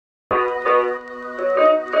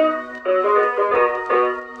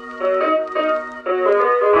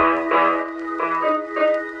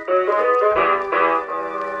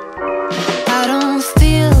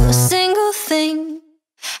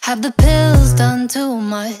done too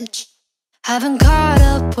much. Haven't caught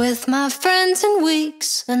up with my friends in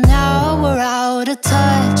weeks, and now we're out of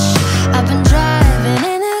touch. I've been driving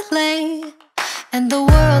in LA, and the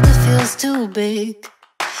world, it feels too big,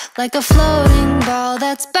 like a floating ball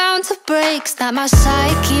that's bound to break. Snap my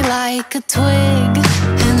psyche like a twig.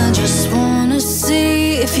 And I just wanna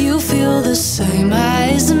see if you feel the same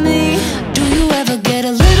as me. Do you ever get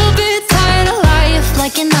a little bit tired of life?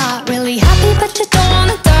 Like you're not really happy but you don't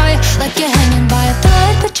wanna die. Like you're hanging by a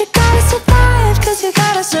thread but you gotta survive, cause you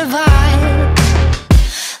gotta survive.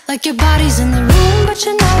 Like your body's in the room but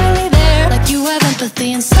you're not really there. Like you have empathy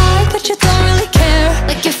inside but you don't really care.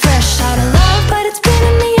 Like you're fresh out of love but it's been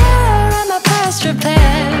in the air. Am I past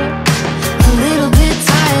repair? A little bit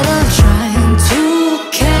tired of trying to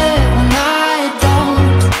care when I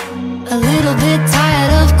don't. A little bit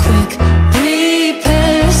tired of quick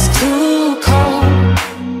repairs, too cold.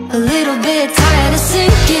 A little bit tired of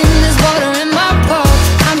sinking, there's water in my boat.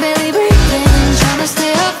 I'm barely breathing, trying to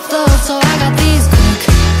stay afloat. So I got these quick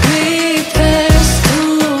repairs,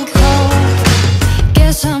 too cold.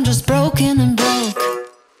 Guess I'm just broken and broke.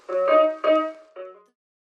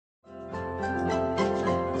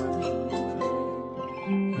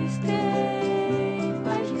 Stay